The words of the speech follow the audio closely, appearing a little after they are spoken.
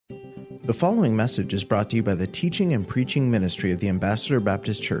The following message is brought to you by the teaching and preaching ministry of the Ambassador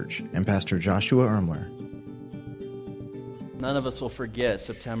Baptist Church and Pastor Joshua Ermler. None of us will forget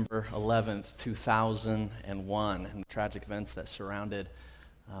September 11th, 2001, and the tragic events that surrounded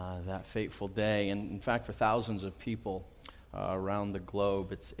that fateful day. And in fact, for thousands of people around the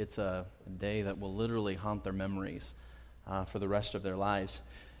globe, it's a day that will literally haunt their memories for the rest of their lives.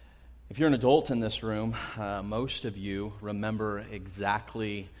 If you're an adult in this room, most of you remember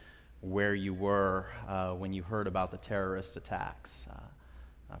exactly where you were when you heard about the terrorist attacks.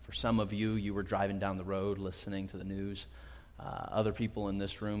 For some of you, you were driving down the road listening to the news. Other people in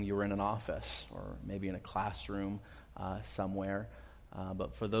this room, you were in an office or maybe in a classroom somewhere.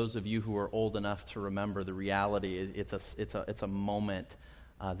 But for those of you who are old enough to remember the reality, it's a moment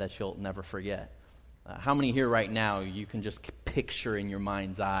that you'll never forget. How many here right now you can just picture in your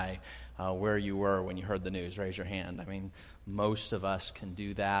mind's eye where you were when you heard the news? Raise your hand. I mean, most of us can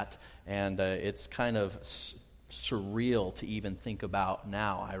do that, and it's kind of surreal to even think about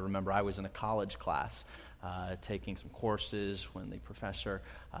now. I remember I was in a college class taking some courses when the professor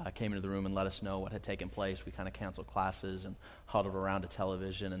came into the room and let us know what had taken place. We kind of canceled classes and huddled around a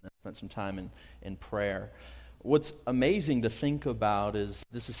television and then spent some time in prayer. What's amazing to think about is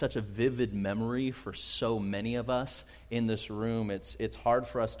this is such a vivid memory for so many of us in this room. It's hard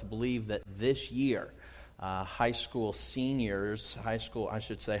for us to believe that this year, high school seniors, high school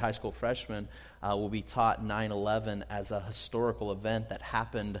freshmen, will be taught 9/11 as a historical event that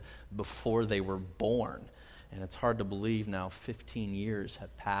happened before they were born. And it's hard to believe now 15 years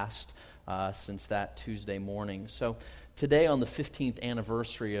have passed since that Tuesday morning. So today, on the 15th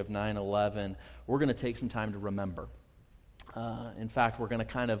anniversary of 9/11, we're going to take some time to remember. In fact, we're going to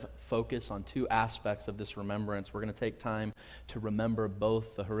kind of focus on two aspects of this remembrance. We're going to take time to remember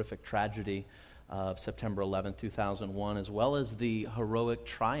both the horrific tragedy of September 11, 2001, as well as the heroic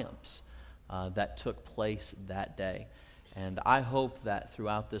triumphs that took place that day. And I hope that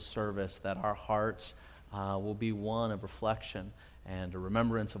throughout this service that our hearts will be one of reflection and a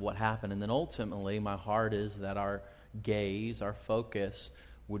remembrance of what happened. And then ultimately, my heart is that our gaze, our focus,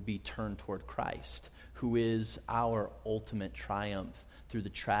 would be turned toward Christ, who is our ultimate triumph through the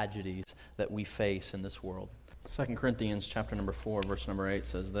tragedies that we face in this world. 2 Corinthians chapter number 4, verse number 8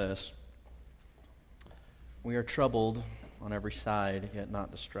 says this: "We are troubled on every side, yet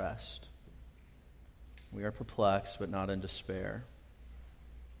not distressed. We are perplexed, but not in despair.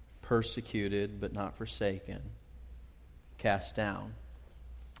 Persecuted, but not forsaken. Cast down,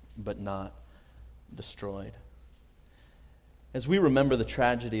 but not destroyed." As we remember the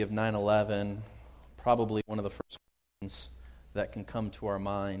tragedy of 9/11, probably one of the first questions that can come to our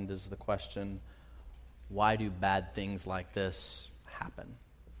mind is the question, why do bad things like this happen?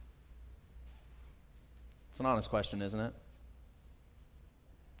 It's an honest question, isn't it?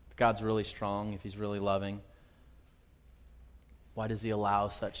 If God's really strong, if He's really loving, why does He allow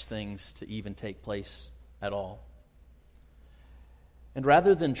such things to even take place at all? And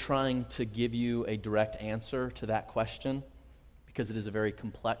rather than trying to give you a direct answer to that question, because it is a very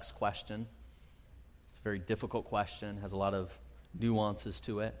complex question, it's a very difficult question, has a lot of nuances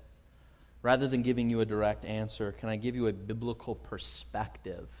to it, rather than giving you a direct answer, can I give you a biblical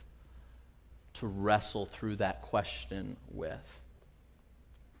perspective to wrestle through that question with?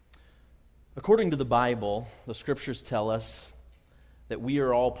 According to the Bible, the Scriptures tell us that we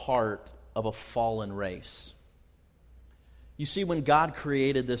are all part of a fallen race. You see, when God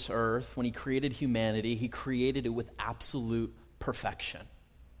created this earth, when He created humanity, He created it with absolute perfection.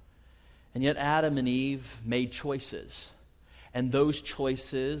 And yet Adam and Eve made choices, and those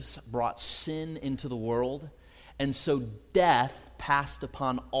choices brought sin into the world, and so death passed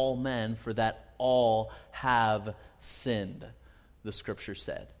upon all men, for that all have sinned, the Scripture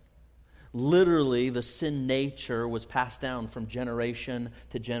said. Literally, the sin nature was passed down from generation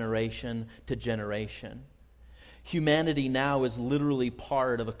to generation to generation. Humanity now is literally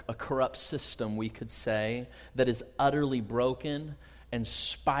part of a corrupt system, we could say, that is utterly broken and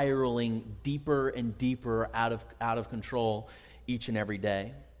spiraling deeper and deeper out of control each and every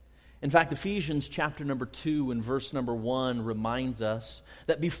day. In fact, Ephesians chapter number 2 and verse number 1 reminds us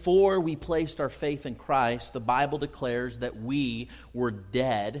that before we placed our faith in Christ, the Bible declares that we were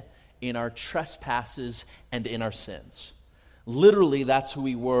dead in our trespasses and in our sins. Literally, that's who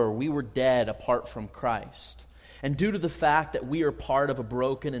we were. We were dead apart from Christ. And due to the fact that we are part of a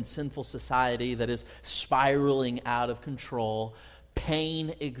broken and sinful society that is spiraling out of control,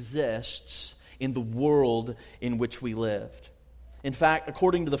 pain exists in the world in which we lived. In fact,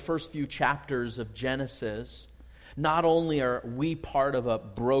 according to the first few chapters of Genesis, not only are we part of a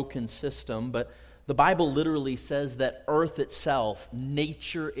broken system, but The Bible literally says that earth itself,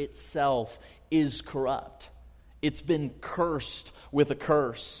 nature itself, is corrupt. It's been cursed with a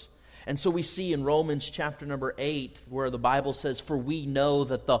curse. And so we see in Romans chapter number 8 where the Bible says, "For we know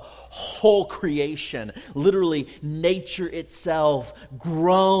that the whole creation," literally nature itself,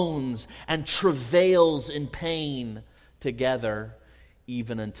 "groans and travails in pain together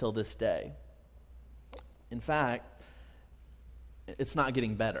even until this day." In fact, it's not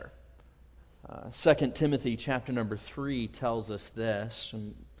getting better. 2 Timothy chapter number 3 tells us this.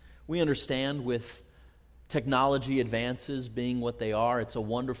 And we understand with technology advances being what they are, it's a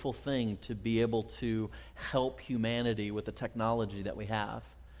wonderful thing to be able to help humanity with the technology that we have.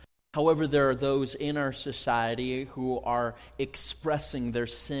 However, there are those in our society who are expressing their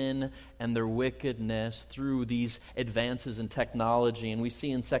sin and their wickedness through these advances in technology. And we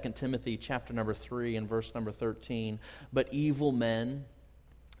see in 2 Timothy chapter number 3 and verse number 13, "But evil men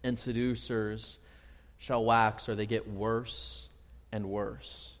and seducers shall wax," or they get worse and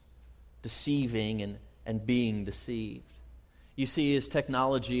worse, deceiving and being deceived. You see, as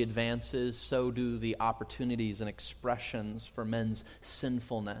technology advances, so do the opportunities and expressions for men's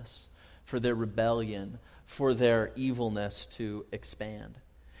sinfulness, for their rebellion, for their evilness to expand.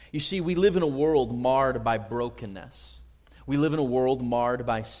 You see, we live in a world marred by brokenness. We live in a world marred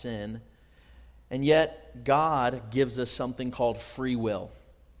by sin. And yet, God gives us something called free will.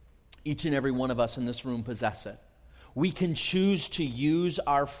 Each and every one of us in this room possess it. We can choose to use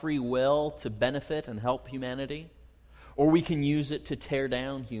our free will to benefit and help humanity, or we can use it to tear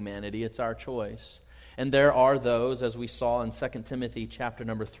down humanity. It's our choice. And there are those, as we saw in 2 Timothy chapter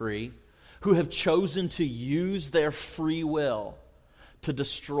number 3, who have chosen to use their free will to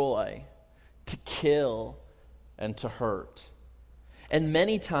destroy, to kill, and to hurt. And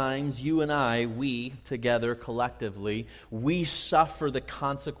many times, you and I, we together collectively, we suffer the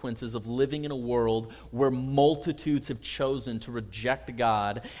consequences of living in a world where multitudes have chosen to reject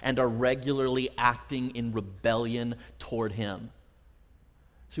God and are regularly acting in rebellion toward Him.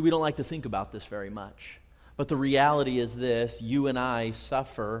 See, we don't like to think about this very much. But the reality is this: you and I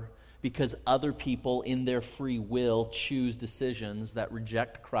suffer because other people in their free will choose decisions that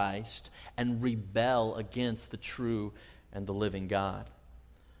reject Christ and rebel against the true and the living God.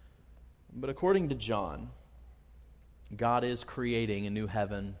 But according to John, God is creating a new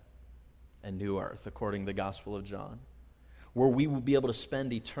heaven and new earth, according to the Gospel of John, where we will be able to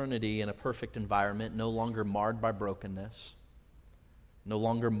spend eternity in a perfect environment, no longer marred by brokenness, no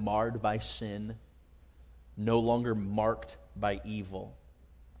longer marred by sin, no longer marked by evil.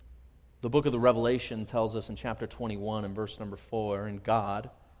 The book of the Revelation tells us in chapter 21 and verse number 4, "And God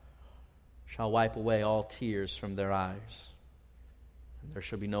shall wipe away all tears from their eyes. And there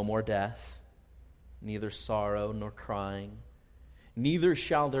shall be no more death, neither sorrow nor crying, neither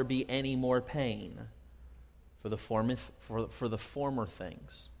shall there be any more pain, for the former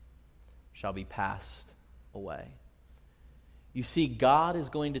things shall be passed away." You see, God is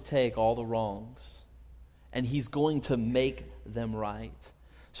going to take all the wrongs, and He's going to make them right.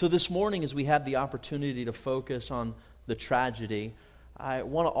 So this morning, as we have the opportunity to focus on the tragedy, I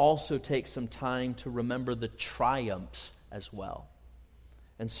want to also take some time to remember the triumphs as well.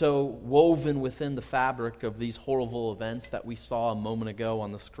 And so, woven within the fabric of these horrible events that we saw a moment ago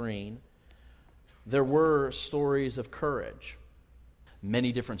on the screen, there were stories of courage.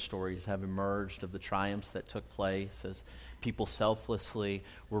 Many different stories have emerged of the triumphs that took place as people selflessly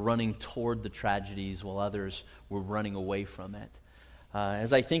were running toward the tragedies while others were running away from it.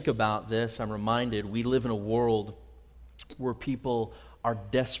 As I think about this, I'm reminded we live in a world where people are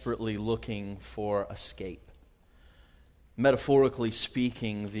desperately looking for escape. Metaphorically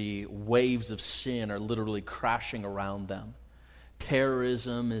speaking, the waves of sin are literally crashing around them.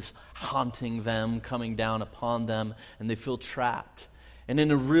 Terrorism is haunting them, coming down upon them, and they feel trapped. And in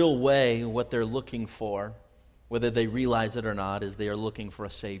a real way, what they're looking for, whether they realize it or not, is they are looking for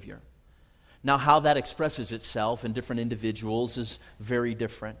a Savior. Now, how that expresses itself in different individuals is very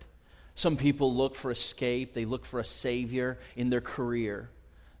different. Some people look for escape, they look for a Savior in their career.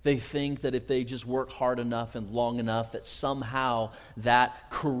 They think that if they just work hard enough and long enough, that somehow that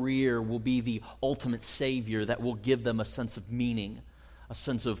career will be the ultimate Savior that will give them a sense of meaning, a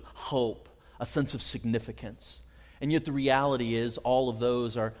sense of hope, a sense of significance. And yet the reality is all of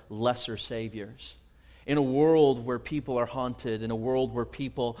those are lesser Saviors. In a world where people are haunted, in a world where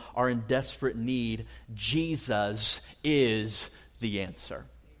people are in desperate need, Jesus is the answer.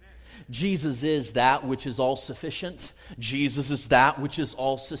 Jesus is that which is all sufficient. Jesus is that which is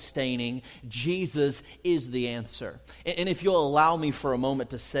all sustaining. Jesus is the answer. And if you'll allow me for a moment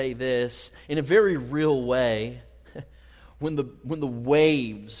to say this, in a very real way, when the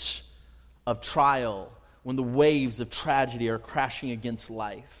waves of trial, when the waves of tragedy are crashing against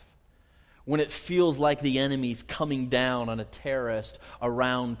life, when it feels like the enemy's coming down on a terrorist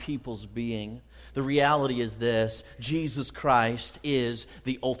around people's being, the reality is this: Jesus Christ is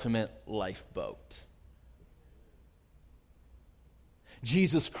the ultimate lifeboat.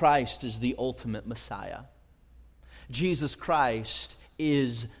 Jesus Christ is the ultimate Messiah. Jesus Christ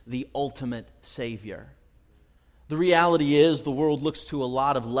is the ultimate Savior. The reality is the world looks to a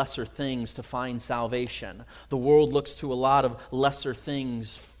lot of lesser things to find salvation. The world looks to a lot of lesser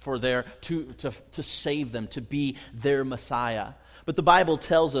things for to save them, to be their Messiah. But the Bible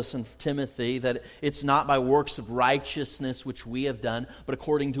tells us in Timothy that it's not by works of righteousness which we have done, but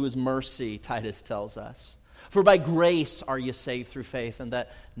according to His mercy, Titus tells us. For by grace are you saved through faith, and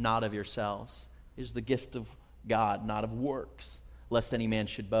that not of yourselves. It is the gift of God, not of works, lest any man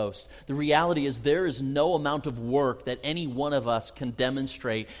should boast. The reality is there is no amount of work that any one of us can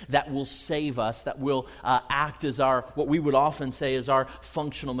demonstrate that will save us, that will act as what we would often say is our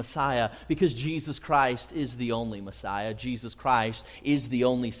functional Messiah, because Jesus Christ is the only Messiah. Jesus Christ is the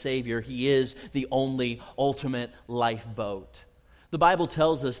only Savior. He is the only ultimate lifeboat. The Bible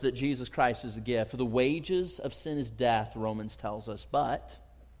tells us that Jesus Christ is a gift. For the wages of sin is death, Romans tells us, but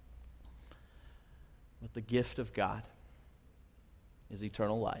the gift of God is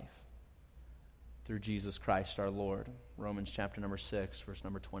eternal life through Jesus Christ our Lord. Romans chapter number 6, verse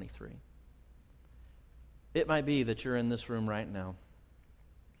number 23. It might be that you're in this room right now,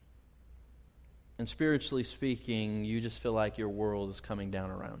 and spiritually speaking, you just feel like your world is coming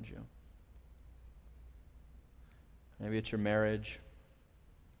down around you. Maybe it's your marriage.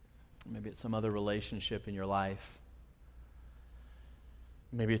 Maybe it's some other relationship in your life.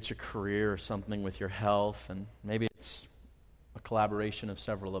 Maybe it's your career or something with your health, and maybe it's a collaboration of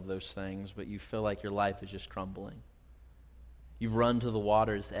several of those things, but you feel like your life is just crumbling. You've run to the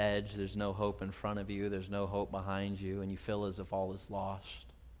water's edge. There's no hope in front of you. There's no hope behind you, and you feel as if all is lost.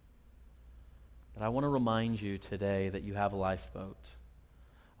 But I want to remind you today that you have a lifeboat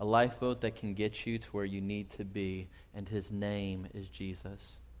that can get you to where you need to be, and His name is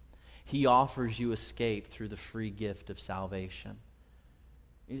Jesus. He offers you escape through the free gift of salvation.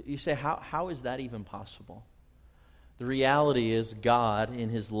 You say, how is that even possible? The reality is God, in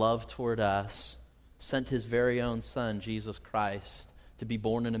His love toward us, sent His very own Son, Jesus Christ, to be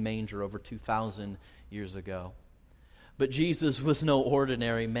born in a manger over 2,000 years ago. But Jesus was no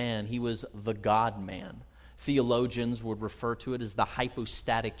ordinary man. He was the God-man. Theologians would refer to it as the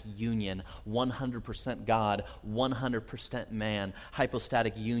hypostatic union, 100% God, 100% man.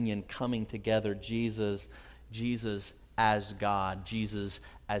 Hypostatic union coming together, Jesus as God, Jesus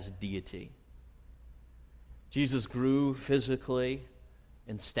as deity. Jesus grew physically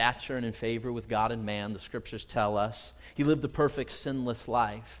in stature and in favor with God and man, the Scriptures tell us. He lived a perfect, sinless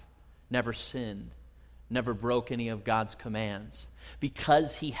life, never sinned, never broke any of God's commands.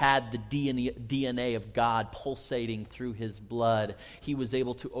 Because He had the DNA of God pulsating through His blood, He was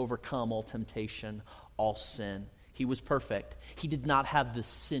able to overcome all temptation, all sin. He was perfect. He did not have the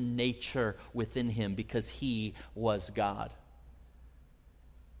sin nature within Him because He was God.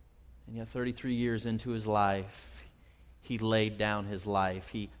 And yet 33 years into His life, He laid down His life.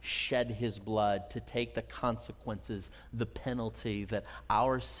 He shed His blood to take the consequences, the penalty that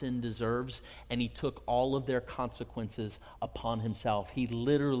our sin deserves, and He took all of their consequences upon Himself. He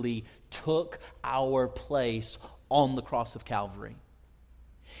literally took our place on the cross of Calvary.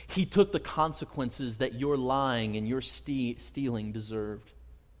 He took the consequences that your lying and your stealing deserved.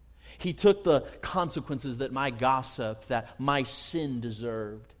 He took the consequences that my gossip, that my sin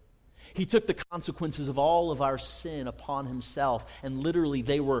deserved. He took the consequences of all of our sin upon Himself, and literally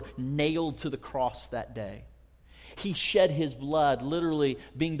they were nailed to the cross that day. He shed His blood, literally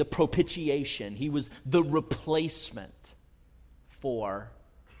being the propitiation. He was the replacement for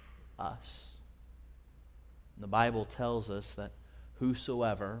us. And the Bible tells us that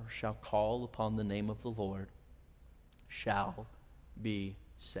whosoever shall call upon the name of the Lord shall be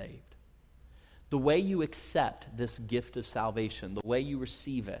saved. The way you accept this gift of salvation, the way you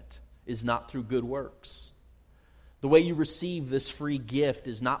receive it, is not through good works. The way you receive this free gift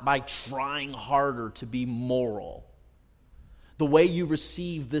is not by trying harder to be moral. The way you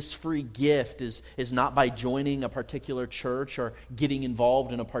receive this free gift is not by joining a particular church or getting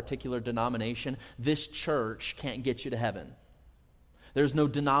involved in a particular denomination. This church can't get you to heaven. There's no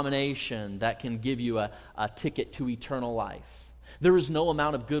denomination that can give you a ticket to eternal life. There is no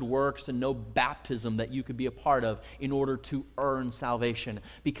amount of good works and no baptism that you could be a part of in order to earn salvation,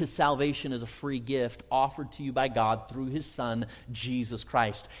 because salvation is a free gift offered to you by God through His Son, Jesus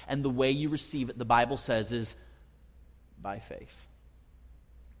Christ. And the way you receive it, the Bible says, is by faith.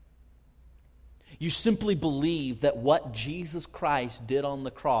 You simply believe that what Jesus Christ did on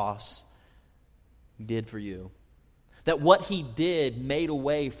the cross did for you. That what he did made a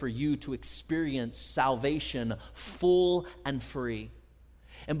way for you to experience salvation full and free.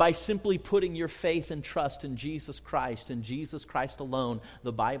 And by simply putting your faith and trust in Jesus Christ and Jesus Christ alone,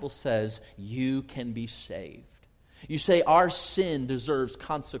 the Bible says you can be saved. You say our sin deserves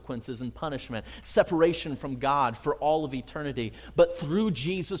consequences and punishment, separation from God for all of eternity. But through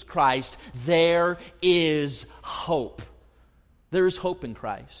Jesus Christ, there is hope. There is hope in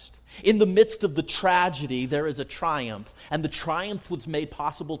Christ. In the midst of the tragedy, there is a triumph. And the triumph was made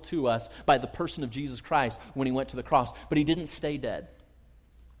possible to us by the person of Jesus Christ when he went to the cross. But he didn't stay dead.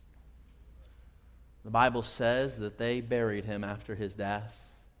 The Bible says that they buried him after his death.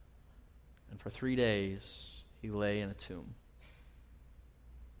 And for 3 days, he lay in a tomb.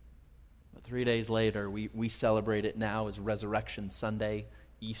 But 3 days later, we celebrate it now as Resurrection Sunday,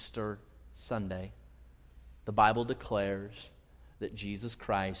 Easter Sunday. The Bible declares that Jesus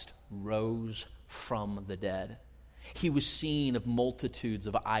Christ rose from the dead. He was seen of multitudes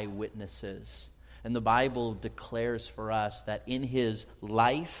of eyewitnesses. And the Bible declares for us that in his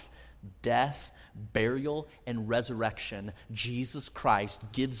life, death, burial, and resurrection, Jesus Christ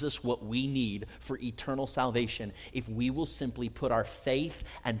gives us what we need for eternal salvation if we will simply put our faith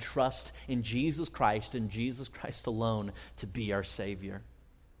and trust in Jesus Christ and Jesus Christ alone to be our Savior.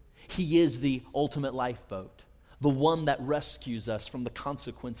 He is the ultimate lifeboat, the one that rescues us from the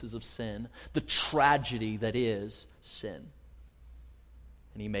consequences of sin, the tragedy that is sin.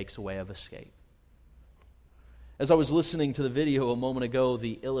 And he makes a way of escape. As I was listening to the video a moment ago,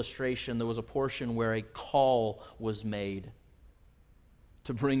 the illustration, there was a portion where a call was made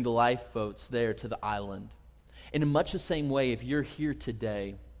to bring the lifeboats there to the island. And in much the same way, if you're here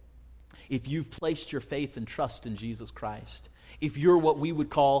today, if you've placed your faith and trust in Jesus Christ, if you're what we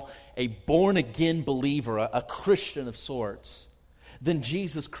would call a born-again believer, a Christian of sorts, then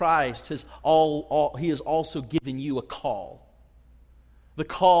Jesus Christ has He has also given you a call. The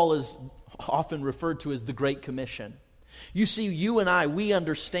call is often referred to as the Great Commission. You see, you and I, we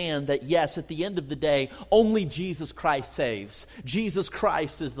understand that yes, at the end of the day, only Jesus Christ saves. Jesus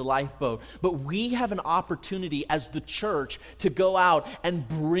Christ is the lifeboat. But we have an opportunity as the church to go out and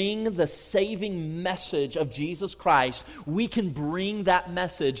bring the saving message of Jesus Christ. We can bring that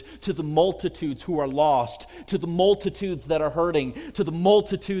message to the multitudes who are lost, to the multitudes that are hurting, to the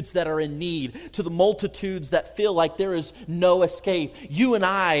multitudes that are in need, to the multitudes that feel like there is no escape. You and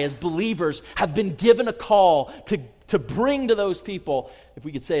I, as believers, have been given a call to bring to those people, if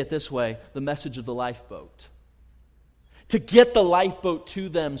we could say it this way, the message of the lifeboat. To get the lifeboat to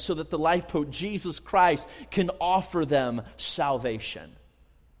them so that the lifeboat, Jesus Christ, can offer them salvation.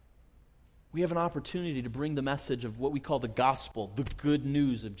 We have an opportunity to bring the message of what we call the gospel, the good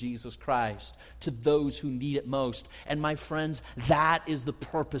news of Jesus Christ, to those who need it most. And my friends, that is the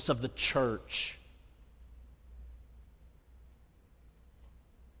purpose of the church.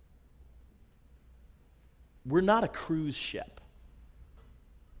 We're not a cruise ship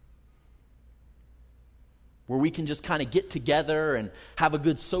where we can just kind of get together and have a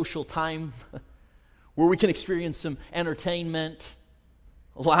good social time, where we can experience some entertainment,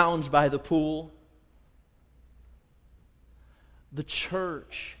 lounge by the pool. The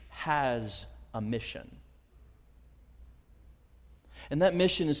church has a mission. And that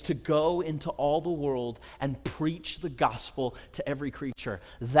mission is to go into all the world and preach the gospel to every creature.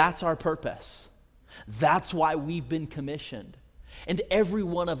 That's our purpose. That's why we've been commissioned. And every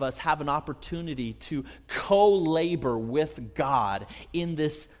one of us have an opportunity to co-labor with God in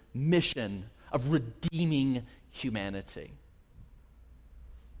this mission of redeeming humanity.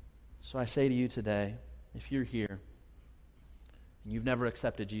 So I say to you today, if you're here and you've never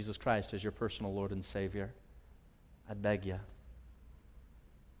accepted Jesus Christ as your personal Lord and Savior, I'd beg you,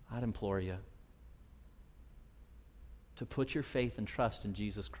 I'd implore you to put your faith and trust in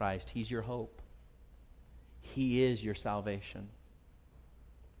Jesus Christ. He's your hope. He is your salvation.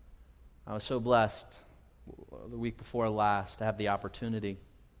 I was so blessed the week before last to have the opportunity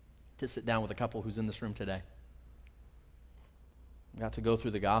to sit down with a couple who's in this room today. I got to go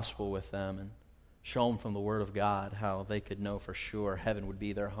through the gospel with them and show them from the Word of God how they could know for sure heaven would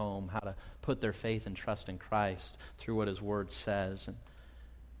be their home, how to put their faith and trust in Christ through what His Word says. And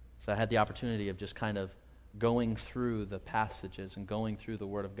so I had the opportunity of just kind of going through the passages and going through the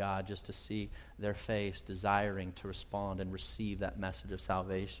Word of God just to see their face desiring to respond and receive that message of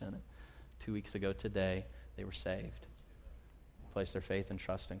salvation. 2 weeks ago today, they were saved. Placed their faith and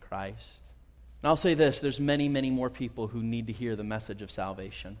trust in Christ. And I'll say this, there's many, many more people who need to hear the message of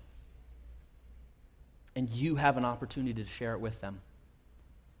salvation. And you have an opportunity to share it with them.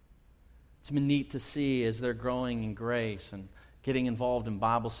 It's been neat to see as they're growing in grace and getting involved in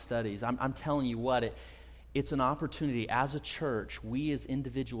Bible studies. I'm telling you what, it's an opportunity. As a church, we as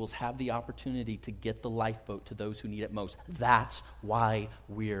individuals have the opportunity to get the lifeboat to those who need it most. That's why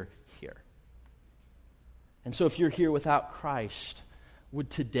we're here. And so if you're here without Christ, would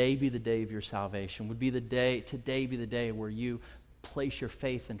today be the day of your salvation? Would today be the day where you place your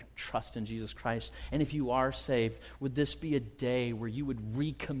faith and trust in Jesus Christ? And if you are saved, would this be a day where you would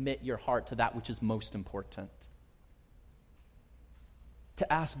recommit your heart to that which is most important?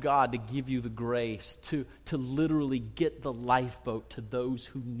 To ask God to give you the grace to literally get the lifeboat to those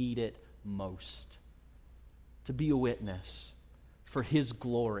who need it most. To be a witness for His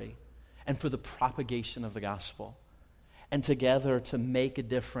glory and for the propagation of the gospel. And together to make a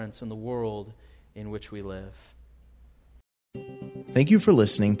difference in the world in which we live. Thank you for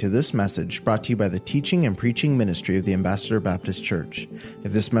listening to this message brought to you by the teaching and preaching ministry of the Ambassador Baptist Church.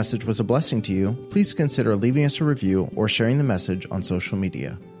 If this message was a blessing to you, please consider leaving us a review or sharing the message on social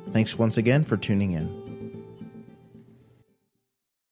media. Thanks once again for tuning in.